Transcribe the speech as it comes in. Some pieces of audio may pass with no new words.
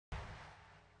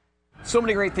So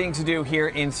many great things to do here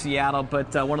in Seattle,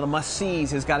 but one of the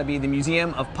must-sees has got to be the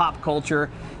Museum of Pop Culture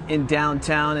in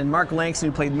downtown. And Mark Langston,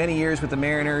 who played many years with the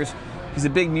Mariners, he's a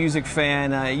big music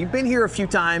fan. You've been here a few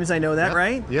times, I know that,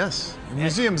 right? Yes. The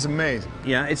museum's amazing.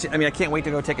 Yeah, I mean, I can't wait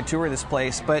to go take a tour of this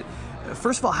place. But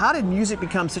first of all, how did music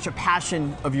become such a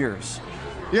passion of yours?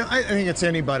 Yeah, I think it's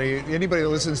anybody. Anybody that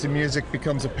listens to music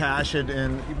becomes a passion.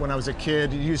 And when I was a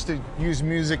kid, you used to use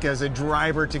music as a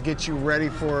driver to get you ready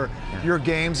for your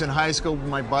games in high school.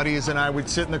 My buddies and I would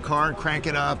sit in the car and crank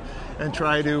it up and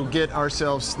try to get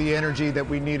ourselves the energy that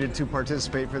we needed to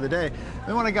participate for the day.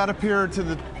 Then when I got up here to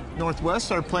the Northwest,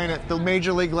 started playing at the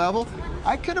major league level,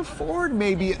 I could afford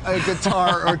maybe a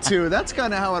guitar or two. That's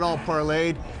kind of how it all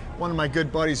parlayed. One of my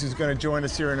good buddies who's going to join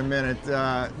us here in a minute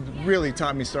really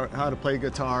taught me how to play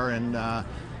guitar, and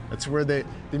that's where the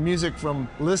music from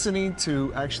listening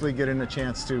to actually getting a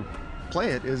chance to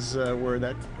play it is where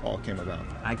that all came about.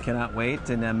 I cannot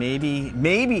wait, and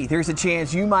maybe there's a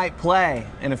chance you might play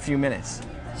in a few minutes.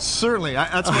 Certainly.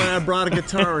 That's why I brought a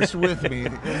guitarist with me,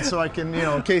 and so I can,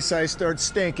 in case I start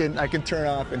stinking, I can turn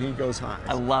off and he goes high.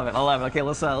 I love it. I love it. Okay,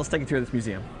 let's take a tour of this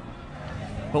museum.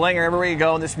 Well, Langer, everywhere you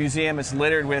go in this museum, it's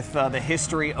littered with the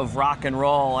history of rock and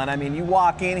roll. And I mean, you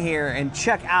walk in here and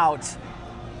check out,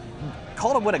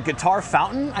 call it what, a guitar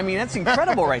fountain? I mean, that's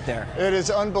incredible right there. It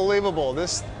is unbelievable.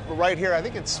 This right here, I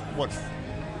think it's, what,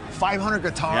 500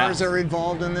 guitars are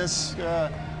involved in this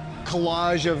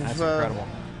collage of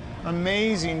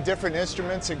amazing different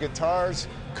instruments and guitars,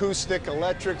 acoustic,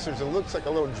 electrics. It looks like a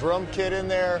little drum kit in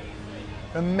there.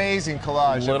 Amazing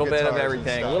collage. A little bit of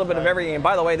everything. A little bit of everything. And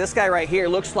by the way, this guy right here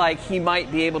looks like he might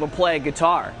be able to play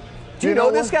guitar. Do you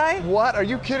know this guy? What? Are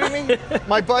you kidding me?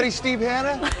 My buddy Steve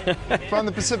Hanna from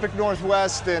the Pacific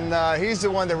Northwest, and he's the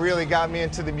one that really got me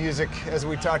into the music, as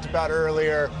we talked about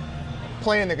earlier,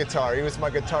 playing the guitar. He was my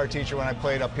guitar teacher when I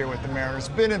played up here with the Mariners.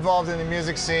 Been involved in the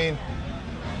music scene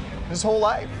his whole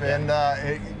life, and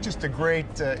just a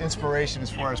great inspiration as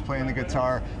far as playing the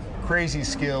guitar. Crazy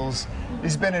skills.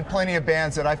 He's been in plenty of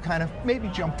bands that I've kind of maybe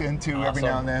jumped into every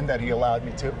now and then that he allowed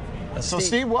me to. So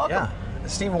Steve, welcome. Yeah.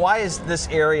 Steve, why is this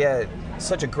area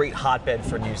such a great hotbed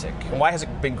for music? And why has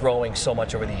it been growing so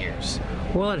much over the years?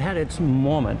 Well, it had its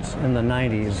moments in the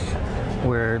 90s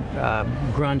where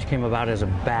grunge came about as a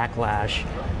backlash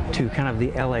to kind of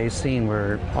the LA scene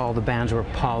where all the bands were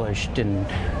polished and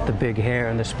the big hair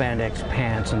and the spandex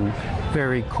pants and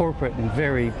very corporate and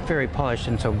very, very polished.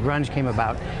 And so grunge came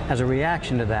about as a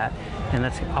reaction to that. And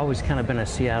that's always kind of been a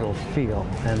Seattle feel.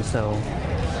 And so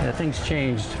things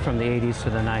changed from the 80s to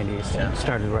the 90s and it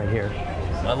started right here.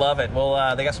 I love it.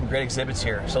 Well, they got some great exhibits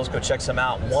here, so let's go check some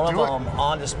out. One of them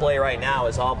on display right now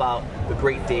is all about the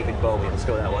great David Bowie. Let's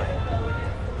go that way.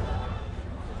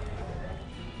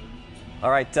 All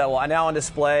right, well, now on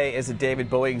display is a David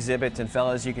Bowie exhibit, and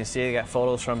fellas, you can see they got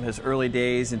photos from his early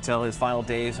days until his final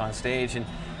days on stage, and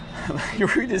you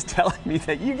were just telling me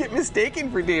that you get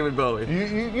mistaken for David Bowie.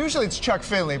 Usually it's Chuck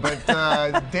Finley, but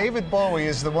David Bowie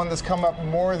is the one that's come up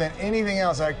more than anything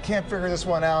else. I can't figure this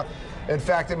one out. In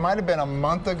fact, it might have been a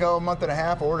month ago, a month and a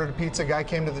half, I ordered a pizza, guy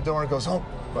came to the door and goes, oh,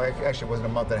 well, actually it wasn't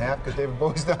a month and a half because David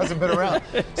Bowie still hasn't been around.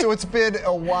 So it's been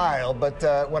a while,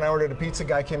 but when I ordered a pizza,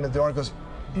 guy came to the door and goes,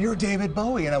 you're David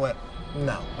Bowie, and I went,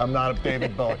 no, I'm not a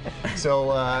David Bowie.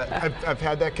 So I've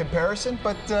had that comparison,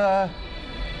 but I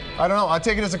don't know, I'll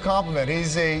take it as a compliment.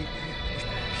 He's a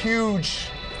huge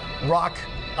rock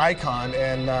icon,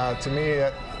 and to me,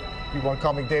 if you want to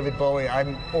call me David Bowie,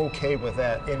 I'm okay with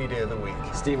that any day of the week.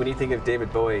 Steve, when you think of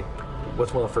David Bowie,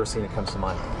 what's one of the first things that comes to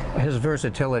mind? His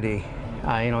versatility.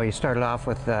 He started off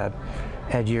with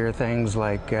edgier things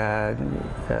like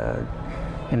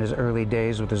in his early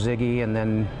days with the Ziggy, and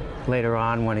then later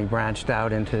on when he branched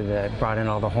out into brought in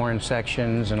all the horn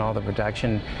sections and all the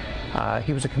production,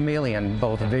 he was a chameleon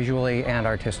both visually and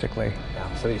artistically.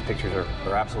 Yeah, so these pictures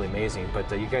are absolutely amazing,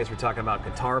 but you guys were talking about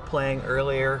guitar playing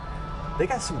earlier. They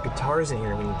got some guitars in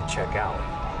here we need to check out.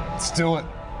 Let's do it.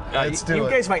 You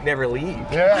guys might never leave.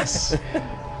 Yes.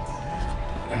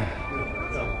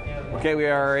 Okay, we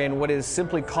are in what is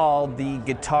simply called the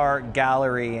Guitar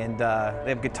Gallery, and they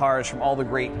have guitars from all the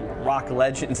great rock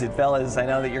legends. And fellas, I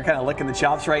know that you're kind of licking the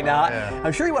chops right now. Yeah.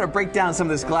 I'm sure you want to break down some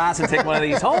of this glass and take one of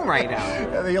these home right now.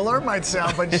 Yeah, the alarm might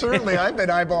sound, but certainly I've been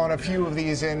eyeballing a few of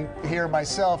these in here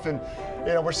myself, and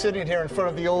we're sitting here in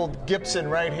front of the old Gibson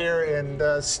right here,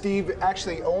 and Steve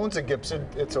actually owns a Gibson.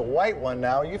 It's a white one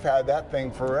now. You've had that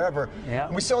thing forever. Yeah.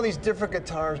 And we saw these different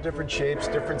guitars, different shapes,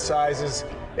 different sizes.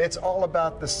 It's all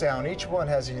about the sound. Each one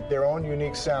has their own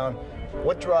unique sound.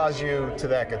 What draws you to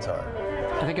that guitar?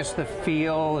 I think it's the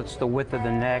feel, it's the width of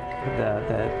the neck,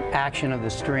 the action of the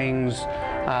strings.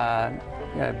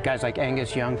 Guys like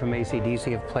Angus Young from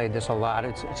AC/DC have played this a lot.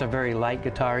 It's a very light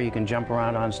guitar. You can jump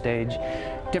around on stage.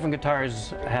 Different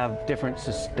guitars have different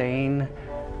sustain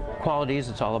qualities.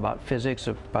 It's all about physics,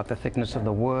 about the thickness of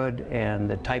the wood and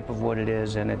the type of wood it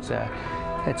is, and it's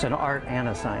an art and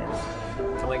a science.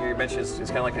 So like you mentioned,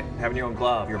 it's kind of like having your own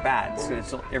glove, your bat.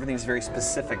 So everything's very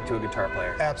specific to a guitar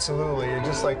player. Absolutely. You're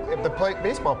just like if the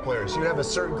baseball players, you have a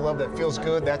certain glove that feels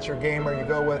good, that's your gamer you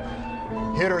go with.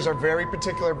 Hitters are very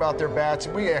particular about their bats.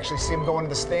 We actually see them go into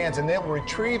the stands and they'll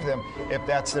retrieve them if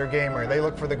that's their gamer. They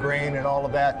look for the grain and all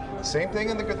of that. Same thing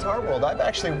in the guitar world. I've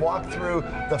actually walked through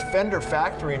the Fender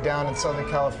factory down in Southern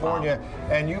California,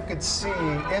 and you could see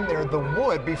in there the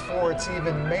wood before it's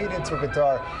even made into a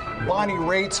guitar. Bonnie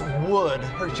Raitt's wood.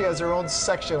 She has her own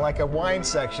section, like a wine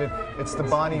section. It's the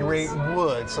Bonnie Raitt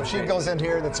wood. So she goes in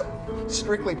here, that's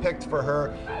strictly picked for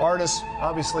her. Artists,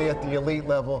 obviously at the elite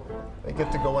level, they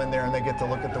get to go in there and they get to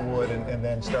look at the wood and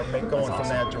then start going from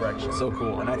that direction. So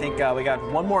cool. And I think we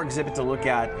got one more exhibit to look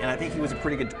at, and I think he was a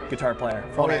pretty good guitar player,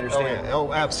 from what I understand.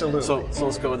 Oh, absolutely. So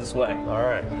let's go this way. All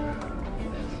right.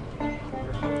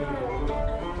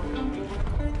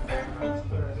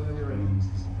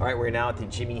 All right, we're now at the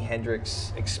Jimi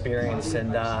Hendrix Experience,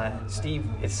 and Steve,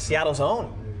 it's Seattle's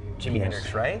own Jimi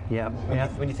Hendrix, right? Yeah.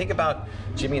 When you think about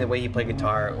Jimmy and the way he played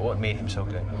guitar, what made him so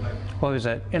good? Well, he was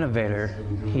an innovator.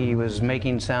 He was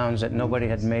making sounds that nobody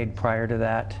had made prior to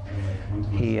that.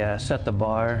 He set the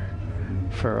bar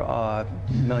for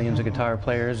millions of guitar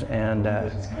players, and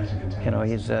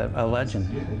he's a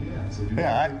legend.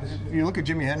 Yeah, you look at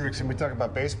Jimi Hendrix, and we talk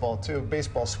about baseball too.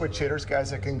 Baseball switch hitters, guys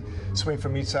that can swing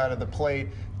from each side of the plate.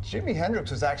 Jimi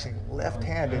Hendrix was actually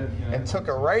left-handed and took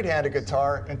a right-handed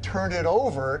guitar and turned it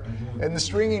over, and the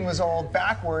stringing was all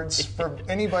backwards. For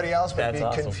anybody else would be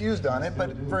confused on it,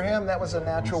 but for him that was a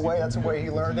natural way. That's the way he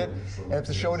learned it. And if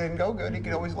the show didn't go good, he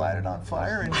could always light it on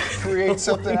fire and create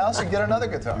something else and get another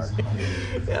guitar.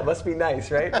 Yeah, it must be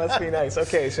nice, right? Must be nice.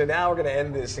 Okay, so now we're going to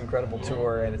end this incredible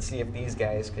tour and see if these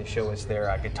guys can show us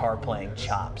their guitar playing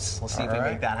chops. Let's see if we can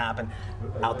make that happen.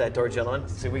 Out that door, gentlemen.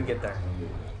 See if we can get there.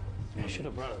 I should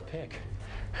have brought a pick.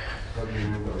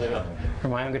 For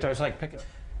my own guitar, it's like picking.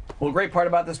 Well, the great part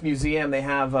about this museum, they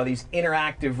have these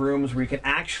interactive rooms where you can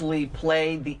actually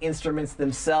play the instruments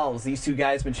themselves. These two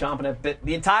guys have been chomping at bit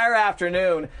the entire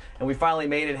afternoon, and we finally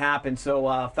made it happen.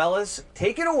 So, fellas,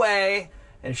 take it away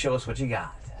and show us what you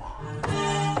got.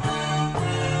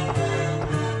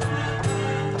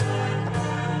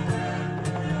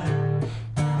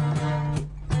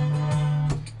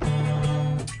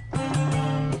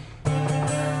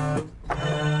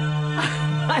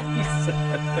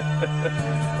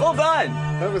 Well done.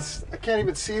 I can't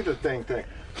even see the thing.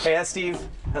 Hey, that's Steve.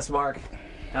 That's Mark.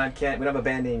 I'm Kent. We don't have a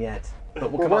band name yet,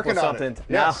 but we'll come up working with on something. it.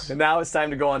 Yes. Now it's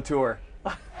time to go on tour.